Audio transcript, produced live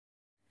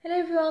Hello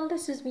everyone,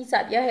 this is me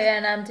Sadia here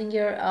and I'm doing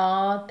your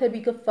third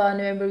week of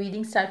November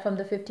reading, start from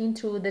the 15th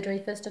through the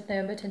 21st of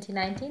November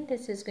 2019.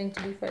 This is going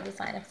to be for the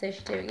sign of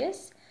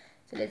Sagittarius.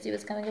 So let's see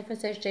what's coming up for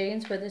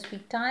Sagittarians for this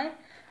week time.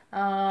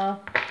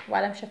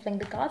 While I'm shuffling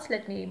the cards,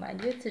 let me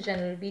remind you it's a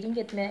general reading.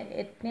 It may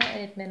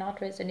and it may not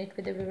resonate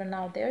with everyone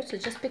out there. So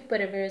just pick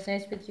whatever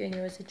resonates with you in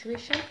your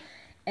situation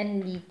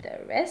and leave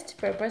the rest.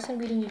 For a personal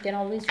reading, you can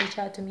always reach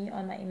out to me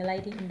on my email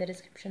ID in the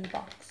description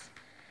box.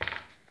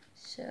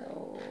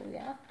 So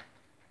yeah.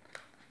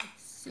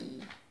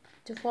 See,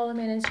 to follow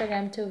me on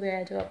Instagram too, where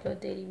I do upload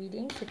daily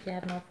readings if you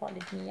have not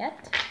followed me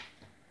yet.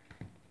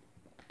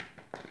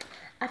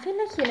 I feel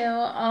like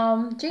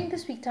during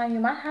this week time you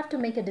might have to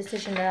make a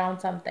decision around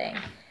something,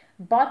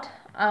 but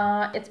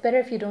it's better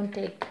if you don't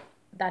take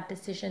that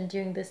decision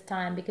during this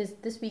time, because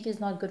this week is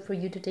not good for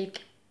you to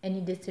take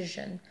any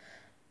decision,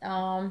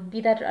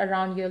 be that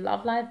around your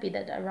love life, be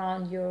that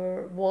around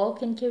your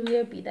work and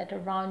career, be that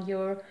around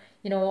your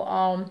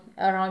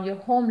around your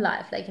home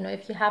life. Like,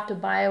 if you have to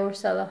buy or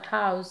sell a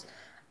house,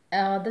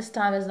 this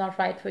time is not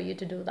right for you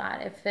to do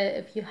that.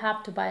 If you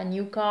have to buy a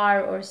new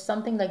car or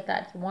something like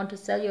that, you want to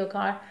sell your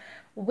car,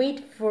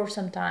 wait for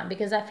some time,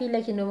 because I feel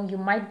like you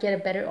might get a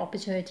better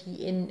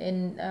opportunity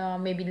in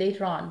maybe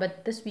later on,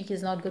 but this week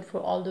is not good for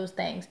all those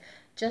things.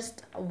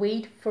 Just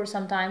wait for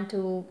some time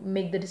to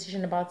make the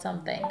decision about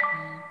something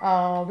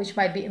which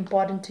might be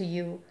important to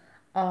you.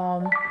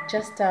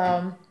 Just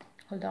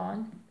hold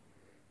on.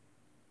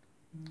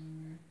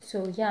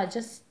 So yeah,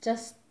 just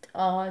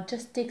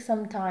take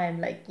some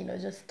time, like,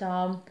 just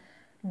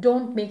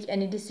don't make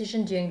any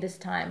decision during this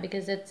time,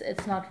 because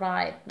it's not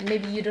right.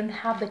 Maybe you don't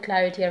have the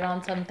clarity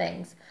around some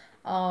things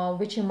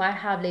which you might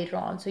have later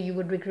on, so you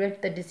would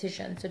regret the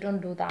decision. So don't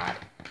do that.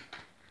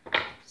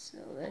 So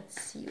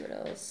let's see what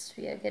else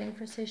we are getting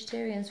for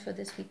Sagittarians for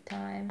this week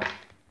time.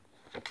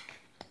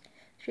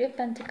 Three of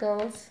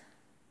Pentacles,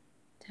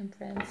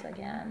 Temperance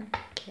again,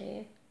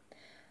 okay.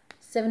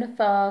 Seven of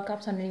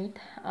Cups underneath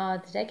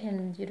the deck,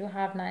 and you do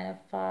have Nine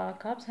of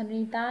Cups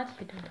underneath that.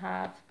 You do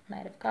have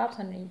Knight of Cups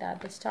underneath that,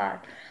 the Star.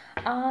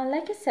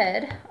 Like I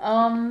said,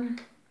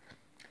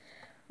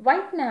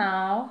 right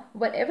now,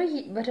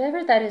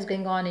 whatever that is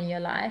going on in your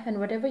life, and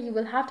whatever you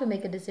will have to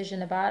make a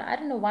decision about, I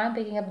don't know why I'm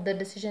picking up the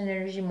decision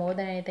energy more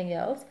than anything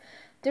else.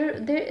 There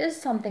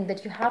is something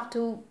that you have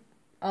to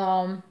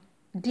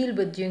deal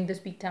with during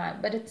this week time,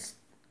 but it's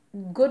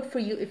good for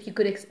you if you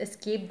could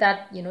escape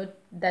that,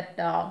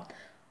 that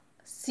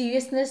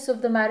seriousness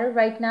of the matter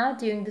right now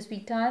during this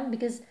week time.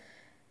 Because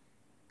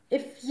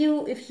if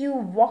you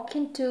walk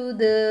into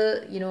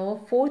the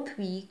fourth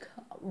week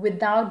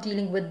without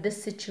dealing with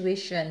this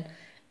situation,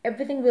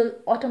 everything will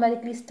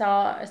automatically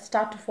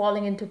start to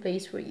falling into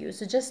place for you.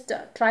 So just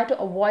try to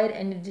avoid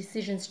any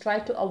decisions, try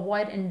to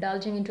avoid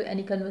indulging into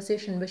any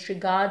conversation which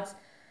regards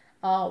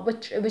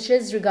which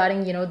is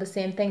regarding the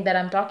same thing that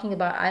I'm talking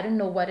about. I don't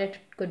know what it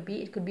could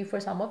be. It could be for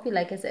some of you,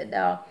 like I said,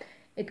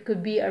 it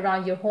could be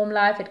around your home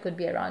life, it could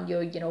be around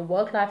your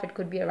work life, it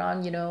could be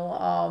around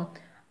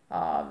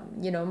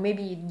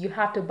maybe you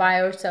have to buy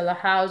or sell a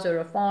house or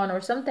a phone or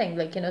something,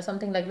 like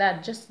something like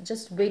that.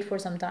 Just wait for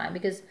some time,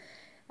 because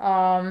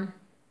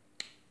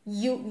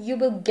you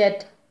will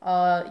get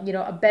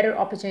a better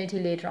opportunity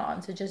later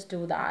on. So just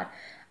do that.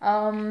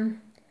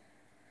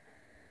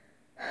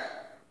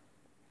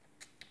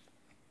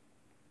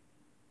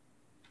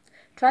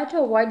 Try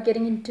to avoid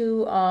getting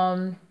into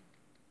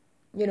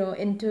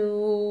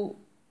into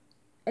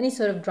any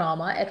sort of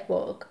drama at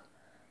work.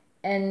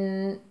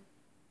 And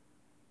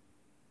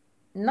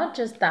not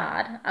just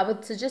that, I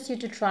would suggest you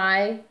to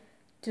try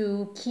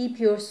to keep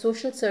your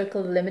social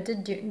circle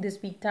limited during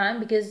this week time,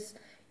 because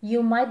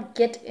you might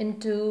get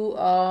into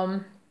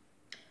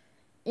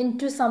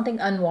something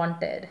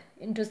unwanted,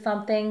 into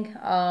something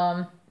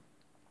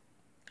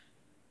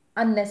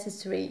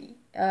unnecessary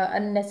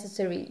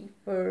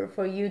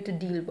for you to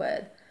deal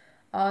with.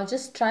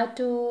 Just try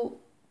to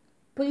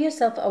pull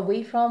yourself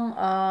away from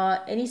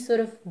any sort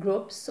of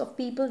groups of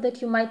people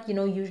that you might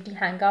usually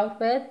hang out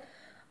with,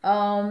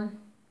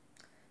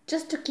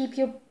 just to keep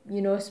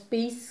your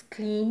space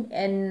clean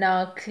and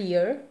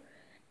clear.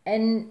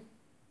 And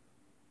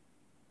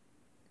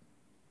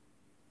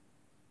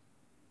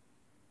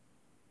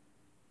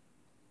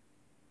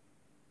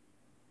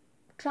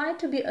try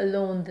to be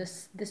alone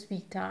this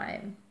week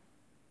time.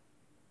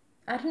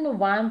 I don't know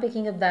why I'm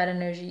picking up that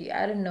energy.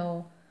 I don't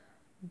know,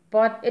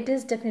 but it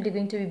is definitely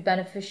going to be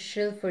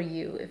beneficial for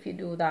you if you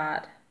do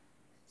that.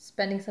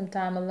 Spending some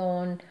time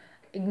alone,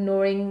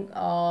 ignoring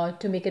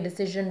to make a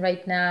decision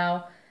right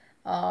now.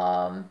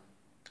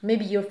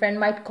 Maybe your friend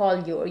might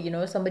call you,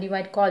 or somebody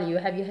might call you.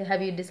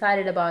 Have you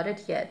decided about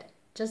it yet?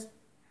 Just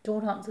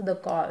don't answer the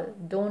call,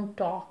 don't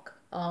talk.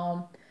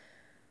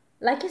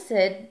 Like I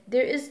said,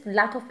 there is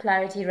lack of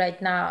clarity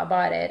right now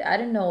about it. I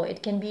don't know,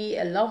 it can be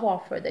a love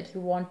offer that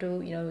you want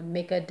to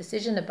make a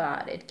decision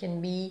about. It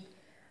can be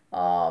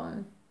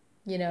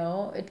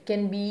it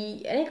can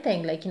be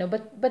anything, like,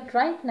 but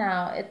right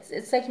now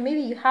it's like maybe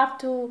you have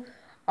to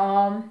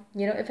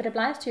if it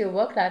applies to your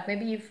work life,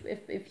 maybe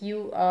if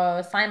you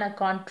sign a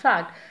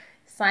contract,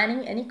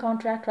 signing any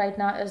contract right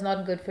now is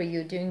not good for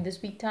you during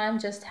this week time.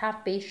 Just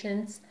have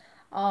patience.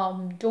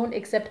 Don't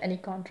accept any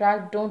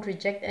contract, don't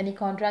reject any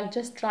contract,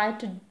 just try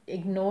to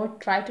ignore,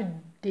 try to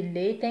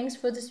delay things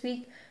for this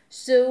week.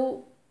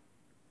 So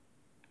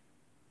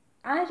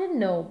I don't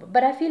know,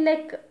 but I feel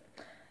like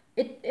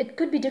it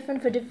could be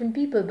different for different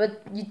people,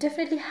 but you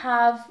definitely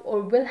have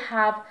or will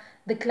have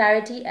the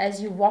clarity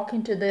as you walk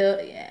into the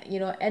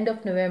end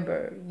of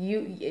November.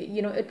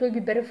 You know it will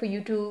be better for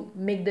you to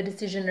make the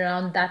decision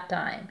around that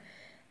time.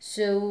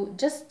 So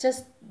just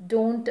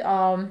don't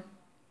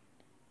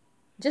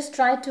just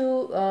try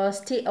to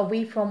stay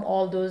away from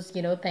all those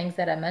things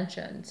that I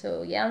mentioned.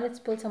 So yeah, let's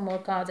pull some more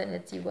cards and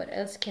let's see what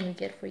else can we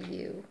get for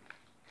you.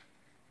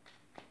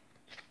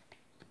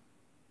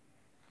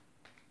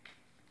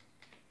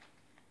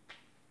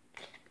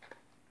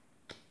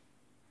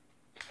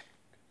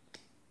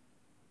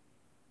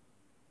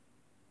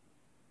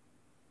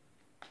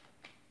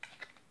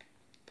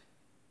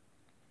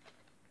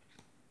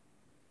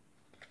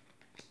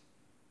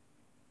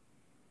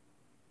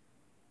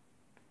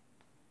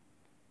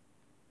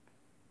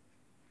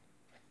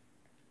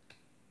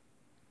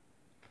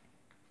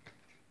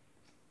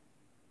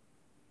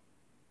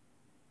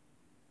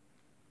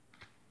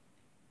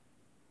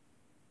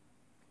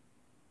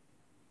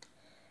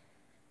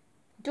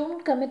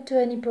 Don't commit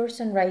to any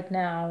person right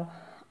now.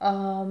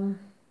 um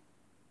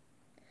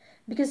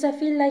because I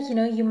feel like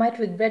you might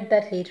regret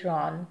that later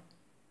on.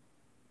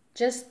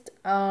 Just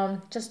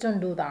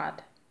don't do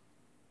that.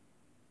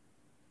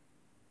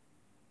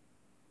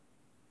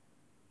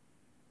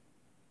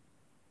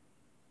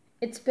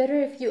 It's better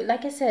if you,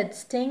 like I said,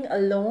 staying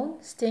alone,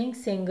 staying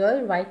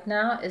single right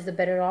now is the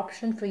better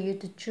option for you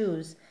to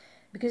choose,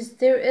 because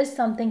there is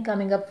something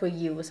coming up for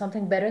you,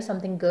 something better,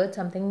 something good,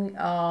 something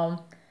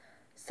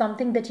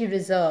that you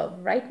deserve.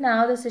 Right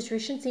now the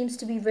situation seems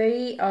to be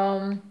very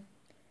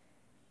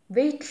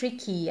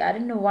tricky. I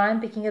don't know why I'm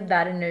picking up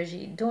that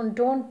energy. Don't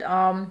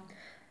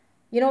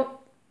you know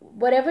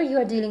whatever you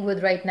are dealing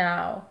with right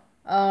now,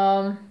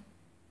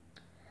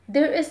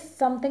 there is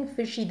something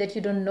fishy that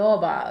you don't know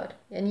about,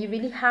 and you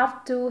really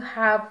have to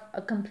have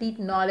a complete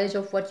knowledge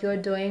of what you're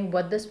doing,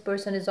 what this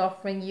person is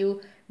offering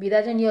you, be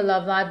that in your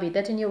love life, be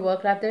that in your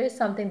work life. There is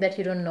something that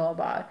you don't know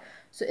about.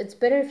 So it's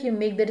better if you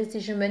make the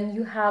decision when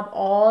you have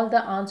all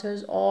the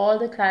answers, all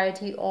the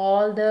clarity,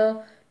 all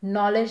the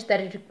knowledge that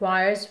it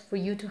requires for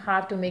you to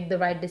have to make the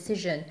right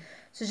decision.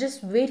 So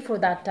just wait for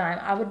that time.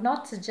 I would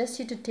not suggest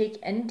you to take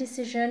any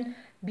decision,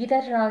 be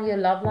that around your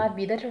love life,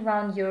 be that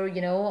around your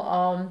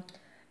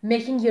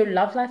making your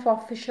love life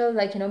official.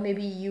 Like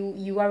maybe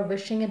you are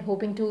wishing and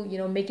hoping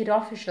to make it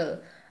official.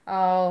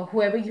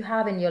 Whoever you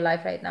have in your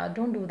life right now,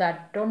 don't do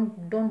that.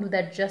 Don't do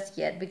that just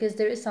yet, because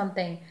there is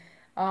something.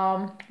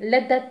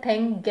 Let that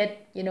thing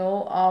get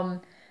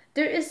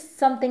there is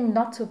something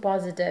not so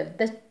positive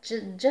that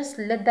just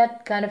let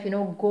that kind of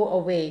go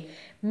away.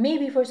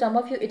 Maybe for some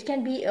of you it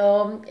can be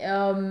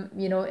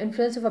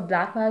influence of a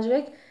black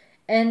magic.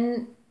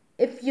 And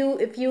if you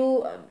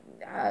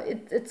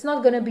it's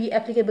not going to be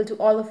applicable to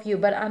all of you,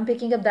 but I'm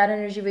picking up that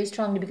energy very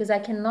strongly because I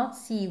cannot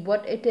see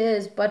what it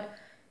is. But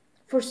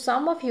for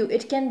some of you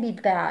it can be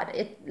that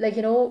it like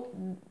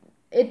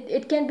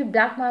it can be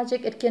black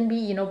magic, it can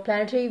be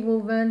planetary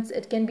movements,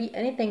 it can be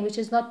anything which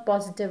is not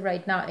positive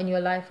right now in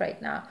your life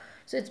right now.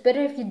 So it's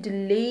better if you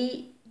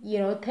delay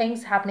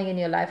things happening in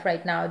your life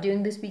right now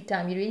during this week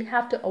time. You really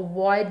have to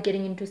avoid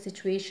getting into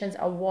situations,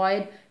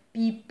 avoid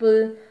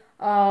people.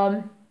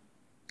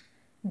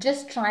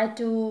 Just try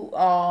to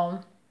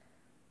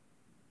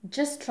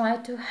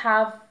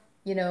have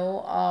you know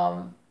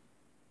um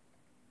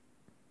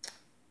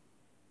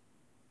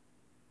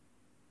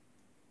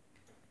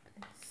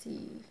let's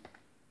see.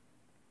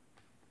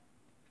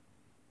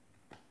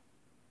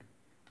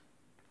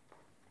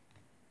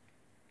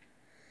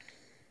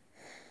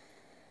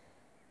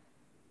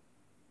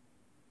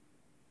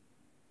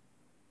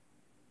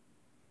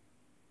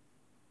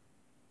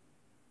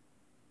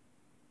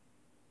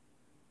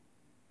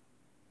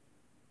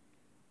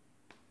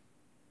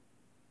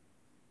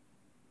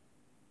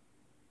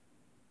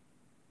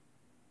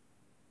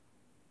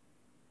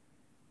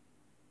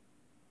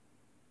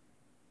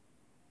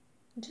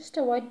 Just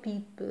avoid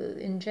people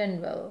in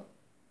general,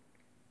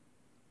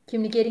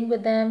 communicating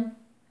with them.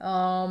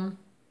 um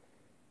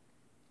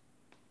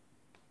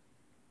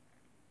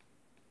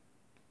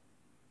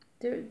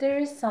there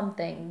is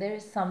something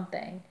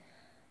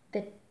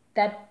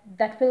that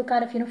that will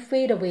kind of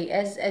fade away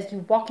as you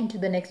walk into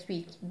the next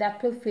week.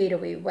 That will fade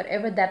away,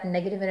 whatever that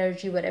negative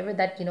energy, whatever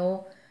that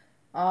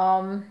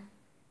um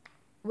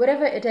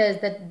whatever it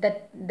is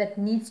that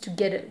needs to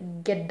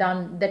get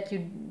done, that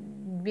you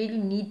really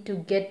need to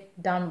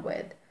get done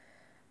with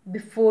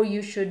before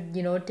you should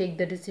take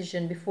the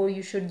decision, before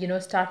you should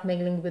start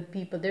mingling with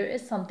people. There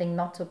is something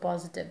not so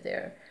positive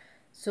there.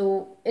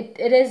 So it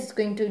is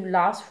going to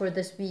last for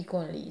this week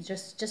only.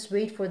 Just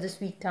wait for this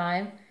week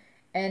time,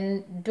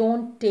 and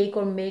don't take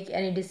or make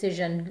any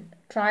decision.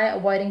 Try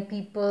avoiding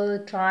people,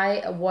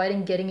 try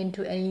avoiding getting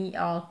into any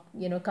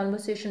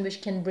conversation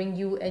which can bring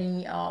you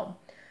any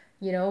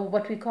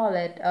what we call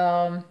it,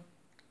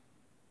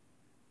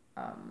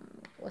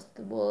 what's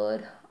the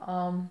word,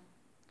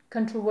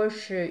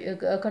 controversial,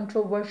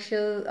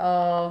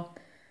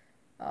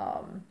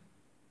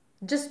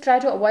 just try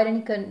to avoid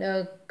any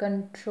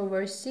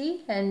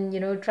controversy, and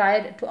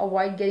try to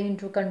avoid getting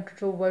into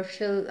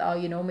controversial,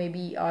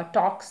 maybe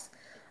talks,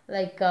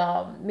 like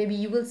maybe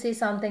you will say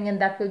something and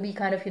that will be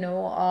kind of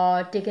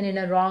taken in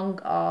a wrong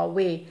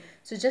way.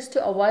 So just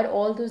to avoid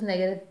all those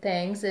negative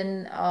things,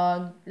 and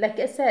like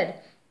I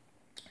said,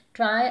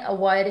 try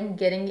avoiding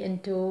getting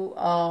into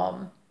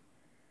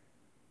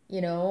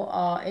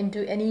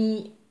into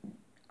any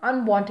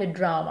unwanted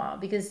drama,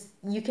 because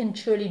you can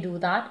surely do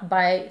that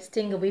by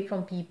staying away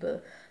from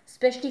people,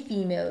 especially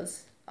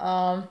females,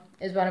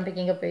 is what I'm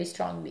picking up very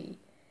strongly,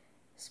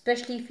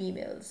 especially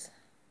females,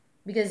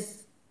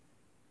 because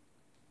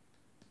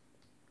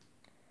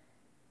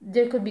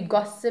there could be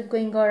gossip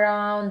going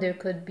around, there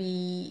could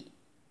be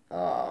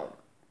uh,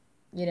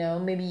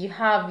 maybe you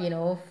have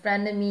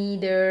frenemy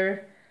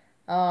there,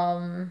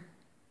 um,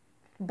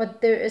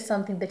 but there is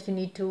something that you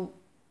need to,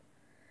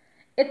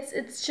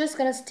 it's just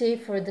gonna stay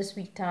for this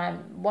week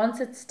time. Once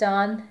it's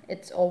done,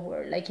 it's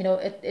over. Like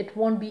it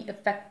won't be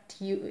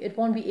affect you, it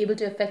won't be able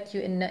to affect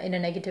you in a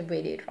negative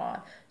way later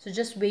on. So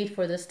just wait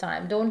for this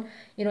time. Don't,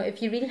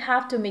 if you really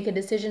have to make a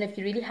decision, if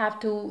you really have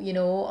to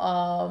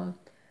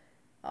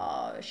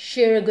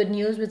share a good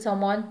news with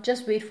someone,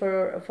 just wait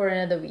for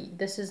another week.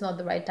 This is not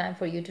the right time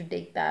for you to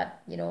take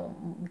that,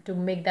 to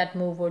make that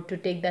move or to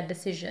take that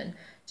decision.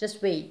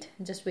 Just wait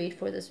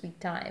for this week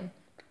time.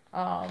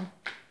 um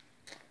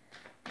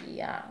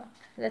yeah,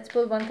 let's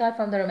pull one card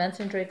from the romance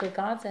and oracle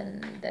cards,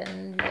 and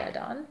then we are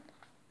done.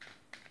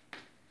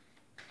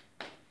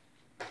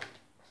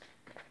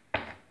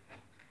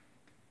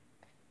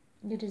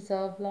 You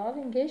deserve love,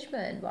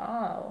 engagement.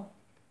 Wow.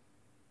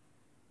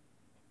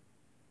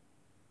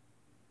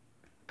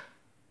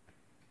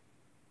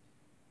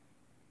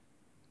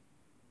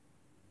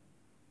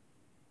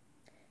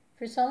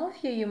 For some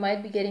of you, you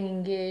might be getting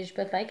engaged,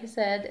 but like I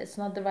said, it's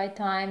not the right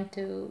time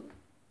to,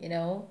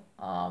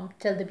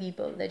 tell the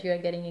people that you are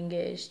getting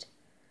engaged.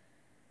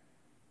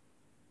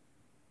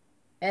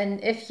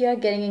 And if you are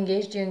getting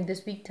engaged during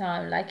this week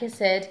time, like I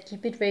said,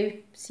 keep it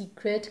very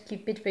secret,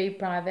 keep it very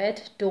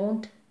private.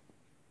 Don't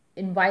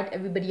invite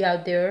everybody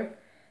out there,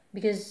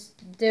 because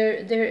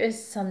there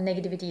is some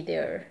negativity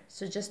there.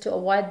 So just to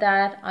avoid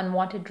that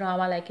unwanted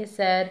drama, like I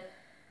said,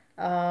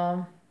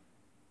 um,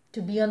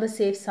 to be on the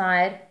safe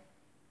side,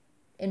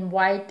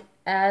 invite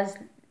as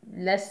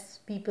less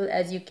people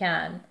as you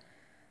can.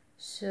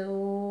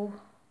 So,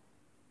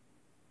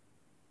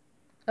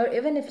 or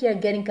even if you're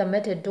getting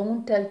committed,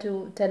 don't tell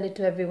it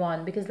to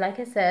everyone, because like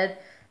I said,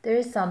 there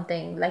is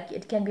something, like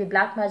it can be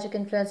black magic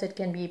influence, it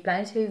can be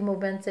planetary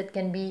movements, it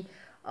can be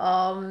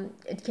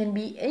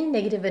any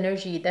negative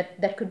energy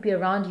that could be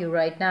around you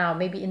right now,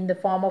 maybe in the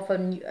form of a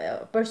new,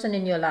 person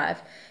in your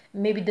life.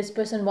 Maybe this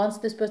person, once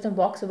this person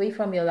walks away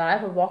from your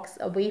life or walks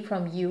away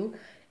from you,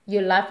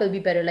 your life will be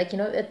better. Like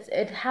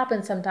it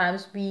happens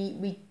sometimes.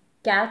 We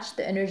catch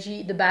the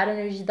energy, the bad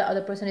energy the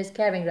other person is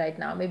carrying right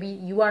now. Maybe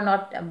you are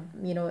not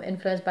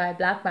influenced by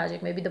black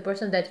magic. Maybe the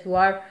person that you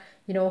are,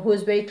 who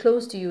is very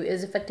close to you,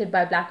 is affected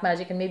by black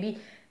magic, and maybe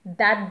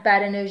that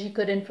bad energy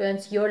could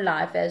influence your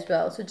life as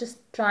well. So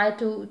just try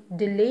to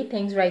delay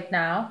things right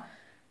now.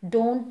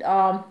 Don't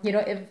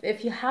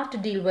if you have to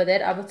deal with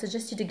it, I would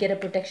suggest you to get a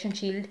protection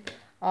shield,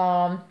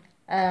 um,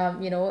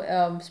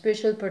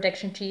 spiritual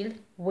protection shield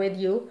with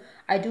you.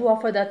 I do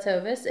offer that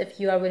service. If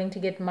you are willing to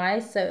get my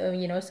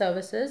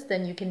services,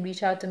 then you can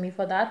reach out to me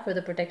for that, for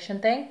the protection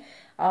thing.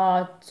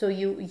 So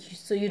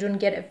you don't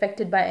get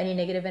affected by any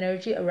negative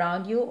energy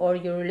around you, or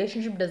your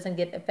relationship doesn't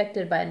get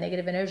affected by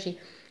negative energy.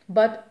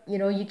 But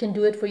you can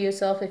do it for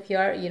yourself. If you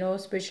are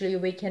spiritually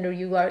awakened, or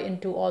you are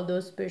into all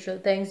those spiritual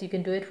things, you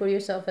can do it for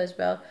yourself as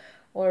well.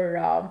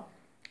 Or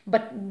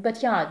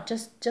but yeah,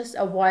 just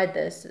avoid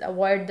this.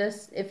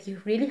 If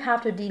you really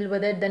have to deal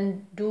with it,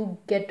 then do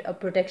get a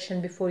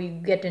protection before you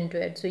get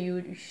into it, so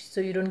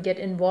you don't get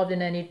involved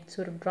in any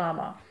sort of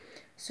drama.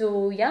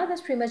 So yeah,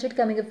 that's pretty much it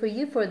coming up for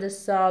you for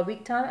this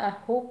week time. I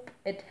hope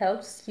it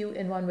helps you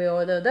in one way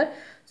or the other.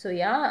 So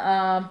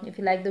yeah, if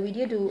you like the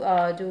video,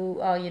 do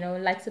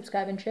like,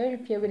 subscribe, and share.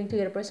 If you're willing to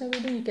get a personal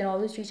reading, you can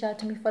always reach out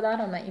to me for that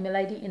on my email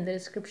ID in the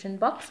description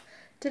box.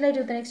 Till I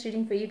do the next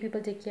reading for you,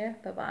 people, take care.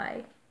 Bye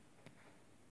bye.